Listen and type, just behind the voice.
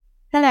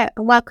Hello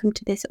and welcome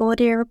to this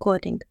audio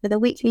recording for the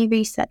weekly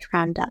research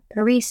roundup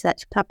for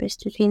research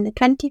published between the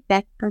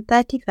 25th and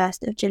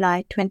 31st of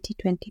July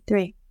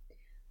 2023.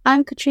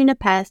 I'm Katrina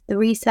Pears, the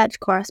research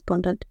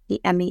correspondent of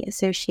the ME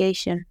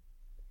Association.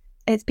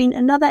 It's been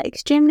another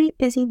extremely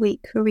busy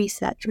week for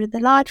research with a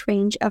large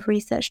range of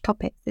research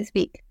topics this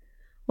week.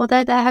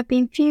 Although there have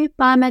been few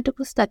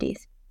biomedical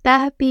studies, there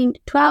have been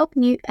 12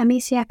 new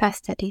ME-CFS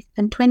studies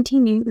and 20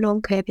 new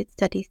Long Covid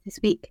studies this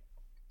week.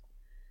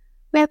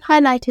 We have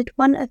highlighted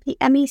one of the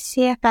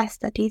ME-CFS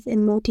studies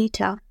in more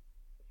detail.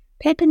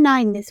 Paper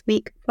 9 this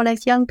week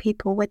follows young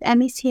people with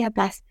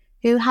ME-CFS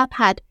who have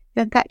had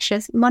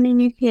infectious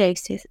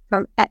mononucleosis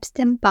from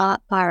Epstein-Barr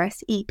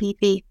virus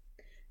EBV.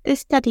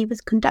 This study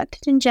was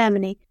conducted in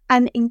Germany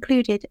and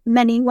included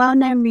many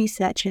well-known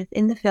researchers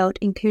in the field,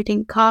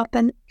 including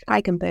Carben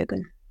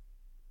Feigenbogen.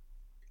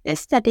 This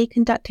study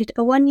conducted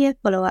a one-year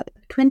follow-up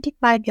of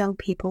 25 young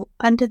people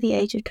under the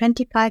age of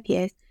 25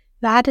 years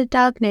who had a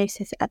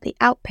diagnosis at the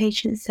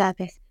outpatient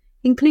service.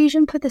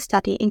 Inclusion for the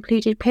study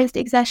included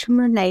post-exertion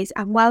malaise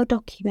and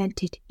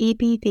well-documented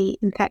EBV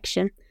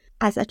infection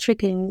as a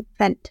triggering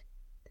event.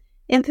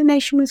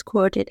 Information was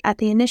recorded at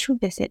the initial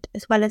visit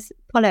as well as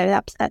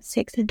follow-ups at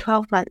 6 and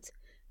 12 months,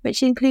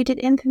 which included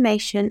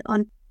information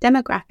on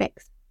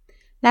demographics,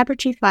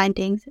 laboratory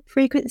findings,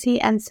 frequency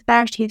and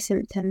severity of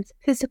symptoms,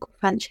 physical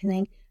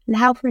functioning, and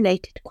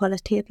health-related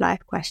quality of life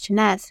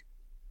questionnaires.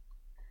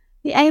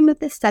 The aim of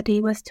this study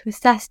was to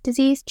assess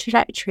disease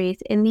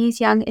trajectories in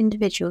these young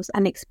individuals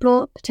and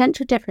explore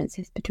potential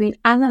differences between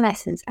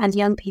adolescents and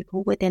young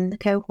people within the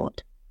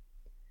cohort.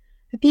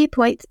 A few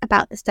points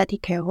about the study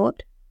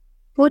cohort.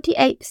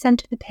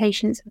 48% of the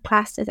patients were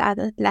classed as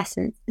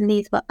adolescents, and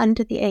these were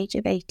under the age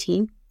of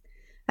 18,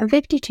 and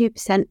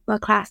 52% were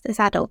classed as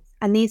adults,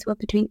 and these were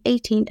between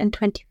 18 and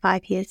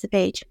 25 years of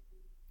age.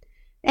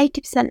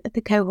 80% of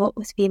the cohort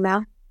was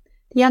female.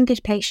 The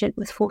youngest patient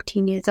was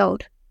 14 years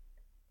old.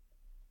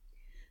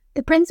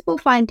 The principal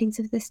findings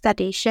of the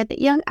study showed that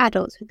young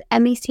adults with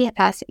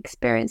ME-CFS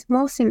experience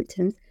more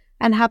symptoms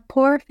and have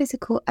poorer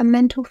physical and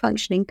mental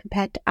functioning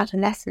compared to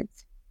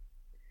adolescents.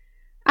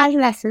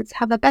 Adolescents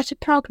have a better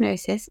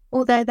prognosis,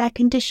 although their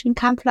condition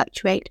can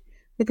fluctuate,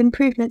 with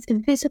improvements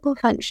in physical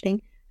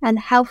functioning and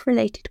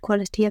health-related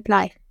quality of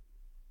life.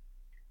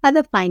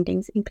 Other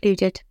findings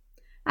included,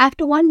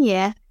 after 1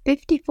 year,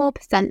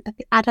 54% of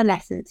the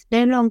adolescents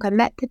no longer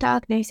met the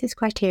diagnosis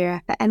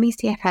criteria for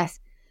ME-CFS,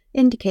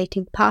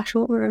 indicating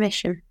partial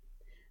remission.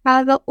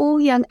 However,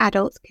 all young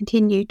adults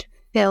continued to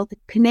fulfill the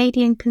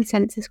Canadian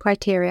consensus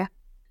criteria.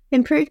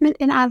 Improvement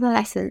in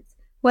adolescence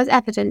was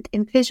evident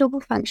in physical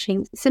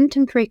functioning,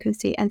 symptom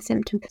frequency and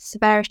symptom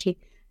severity,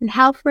 and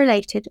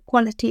health-related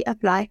quality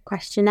of life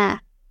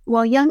questionnaire,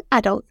 while young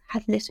adults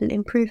had little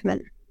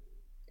improvement.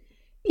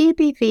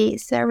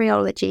 EBV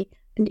serology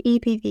and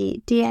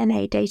EBV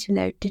DNA data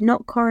node did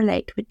not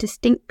correlate with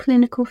distinct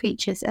clinical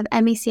features of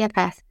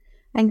ME-CFS,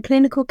 and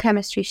clinical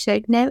chemistry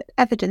showed no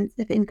evidence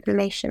of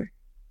inflammation.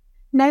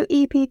 No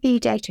EBV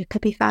data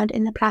could be found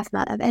in the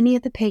plasma of any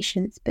of the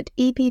patients, but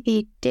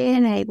EBV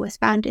DNA was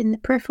found in the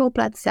peripheral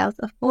blood cells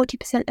of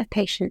 40% of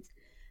patients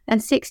and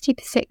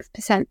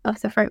 66%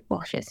 of the throat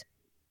washes.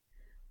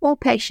 All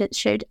patients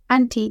showed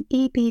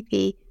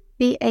anti-EBV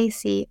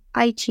BAC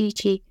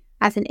IgG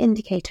as an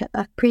indicator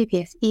of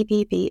previous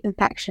EBV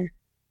infection.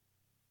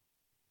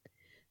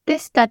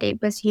 This study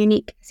was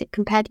unique as it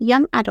compared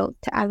young adults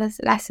to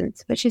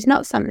adolescents, which is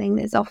not something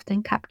that is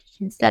often captured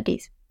in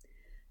studies.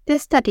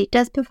 This study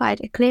does provide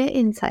a clear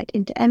insight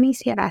into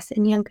ME-CFS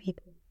in young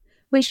people,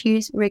 which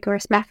use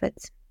rigorous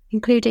methods,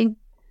 including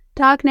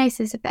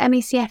diagnosis of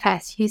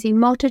ME-CFS using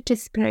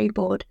multidisciplinary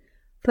board.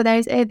 For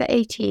those over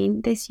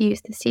 18, this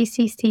used the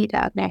CCC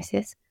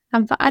diagnosis,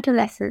 and for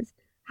adolescents,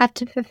 had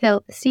to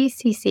fulfill the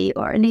CCC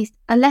or at least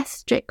a less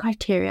strict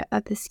criteria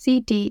of the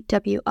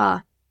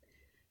CDWR.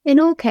 In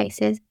all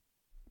cases,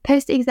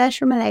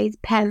 post-exertion malaise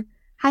PEM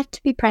had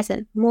to be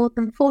present more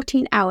than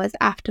 14 hours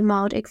after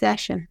mild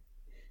exertion.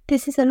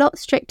 This is a lot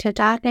stricter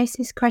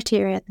diagnosis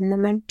criteria than the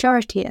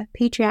majority of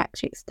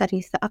pediatric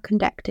studies that are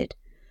conducted,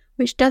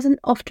 which doesn't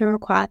often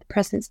require the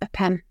presence of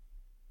PEM.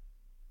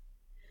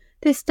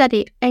 This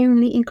study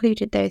only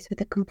included those with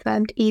a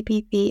confirmed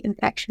EBV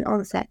infection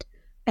onset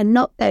and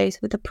not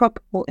those with a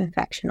probable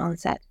infection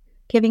onset,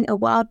 giving a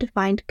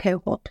well-defined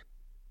cohort.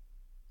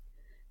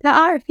 There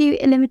are a few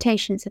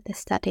limitations of this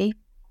study,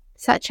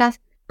 such as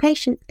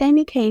patients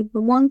only came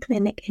from one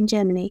clinic in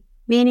Germany,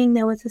 meaning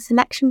there was a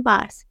selection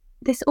bias.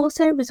 This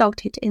also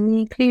resulted in the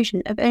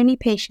inclusion of only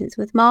patients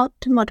with mild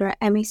to moderate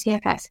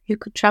ME-CFS who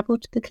could travel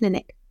to the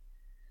clinic.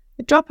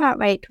 The dropout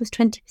rate was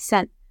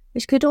 20%,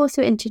 which could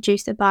also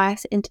introduce a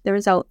bias into the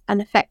result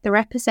and affect the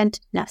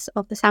representativeness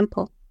of the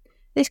sample.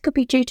 This could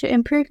be due to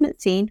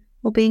improvement seen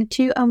or being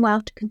too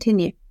unwell to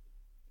continue.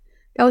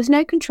 There was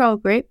no control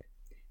group.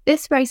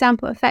 This, for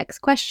example, affects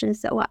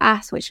questions that were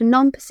asked which are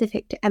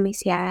non-specific to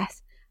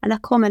ME-CFS and are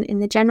common in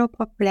the general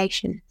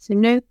population, so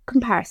no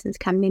comparisons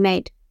can be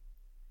made.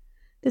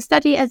 The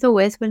study, as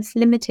always, was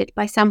limited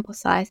by sample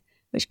size,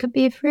 which could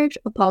be improved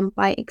upon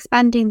by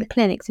expanding the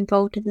clinics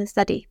involved in the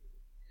study.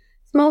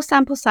 Small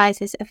sample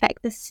sizes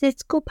affect the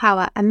statistical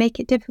power and make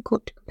it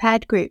difficult to compare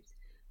groups,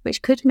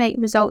 which could make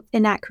results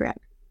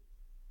inaccurate.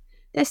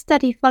 This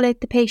study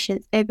followed the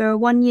patients over a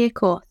 1-year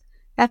course.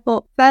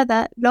 Therefore,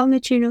 further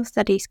longitudinal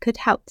studies could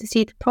help to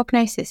see the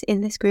prognosis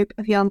in this group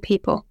of young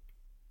people.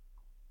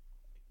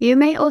 You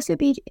may also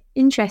be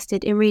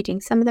interested in reading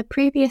some of the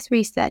previous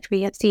research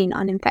we have seen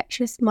on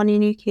infectious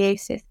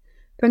mononucleosis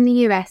from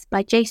the US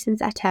by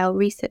Jason's et al.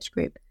 Research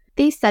group.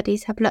 These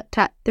studies have looked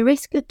at the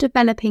risk of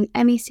developing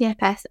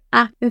ME/CFS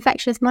after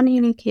infectious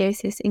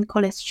mononucleosis in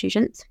college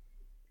students,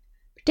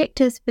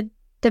 predictors for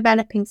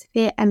developing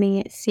severe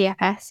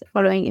ME/CFS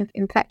following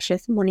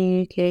infectious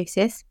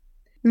mononucleosis,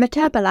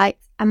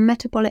 metabolites and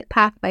metabolic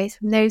pathways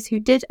from those who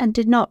did and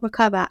did not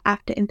recover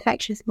after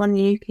infectious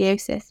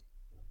mononucleosis.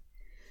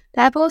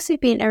 There have also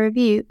been a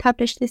review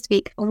published this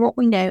week on what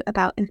we know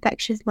about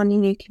infectious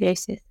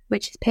mononucleosis,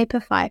 which is paper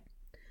 5.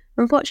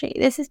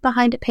 Unfortunately, this is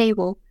behind a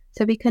paywall,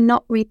 so we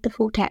cannot read the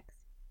full text.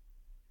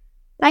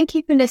 Thank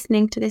you for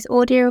listening to this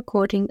audio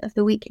recording of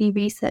the weekly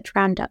research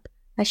roundup.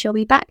 I shall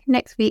be back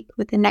next week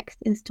with the next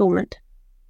instalment.